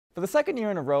For the second year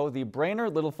in a row, the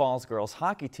Brainerd Little Falls girls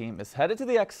hockey team is headed to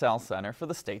the Excel Center for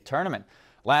the state tournament.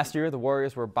 Last year, the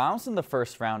Warriors were bounced in the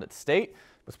first round at state,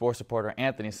 but sports reporter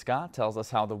Anthony Scott tells us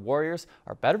how the Warriors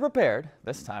are better prepared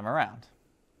this time around.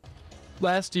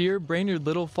 Last year, Brainerd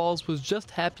Little Falls was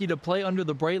just happy to play under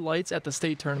the bright lights at the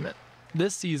state tournament.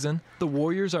 This season, the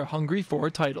Warriors are hungry for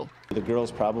a title. The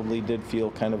girls probably did feel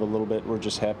kind of a little bit, we're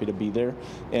just happy to be there.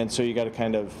 And so you got to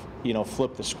kind of,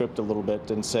 flip the script a little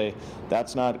bit and say,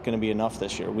 that's not going to be enough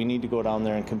this year. We need to go down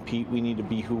there and compete. We need to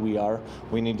be who we are.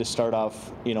 We need to start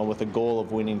off, with a goal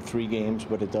of winning 3 games,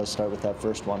 but it does start with that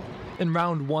first one. In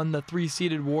round 1, the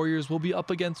 3-seeded Warriors will be up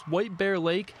against White Bear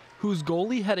Lake, whose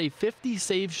goalie had a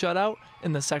 50-save shutout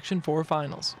in the Section 4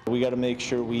 finals. We got to make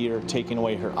sure we are taking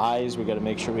away her eyes. We got to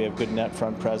make sure we have good net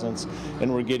front presence,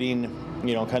 and we're getting,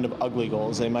 kind of ugly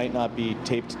goals. They might not be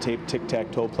tape-to-tape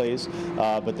tic-tac-toe plays,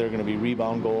 but they're going to be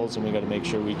rebound goals, and we got to make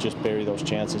sure we just bury those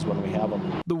chances when we have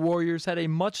them. The Warriors had a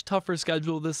much tougher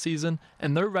schedule this season,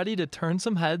 and they're ready to turn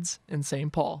some heads in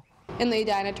St. Paul. In the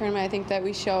Edina tournament, I think that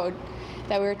we showed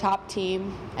that we were a top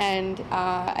team, and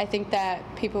I think that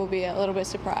people will be a little bit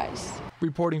surprised.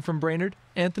 Reporting from Brainerd,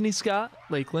 Anthony Scott,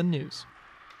 Lakeland News.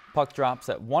 Puck drops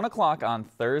at 1 o'clock on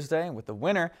Thursday, with the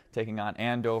winner taking on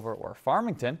Andover or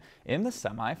Farmington in the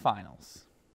semifinals.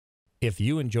 If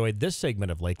you enjoyed this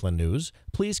segment of Lakeland News,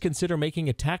 please consider making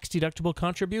a tax-deductible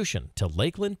contribution to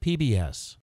Lakeland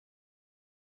PBS.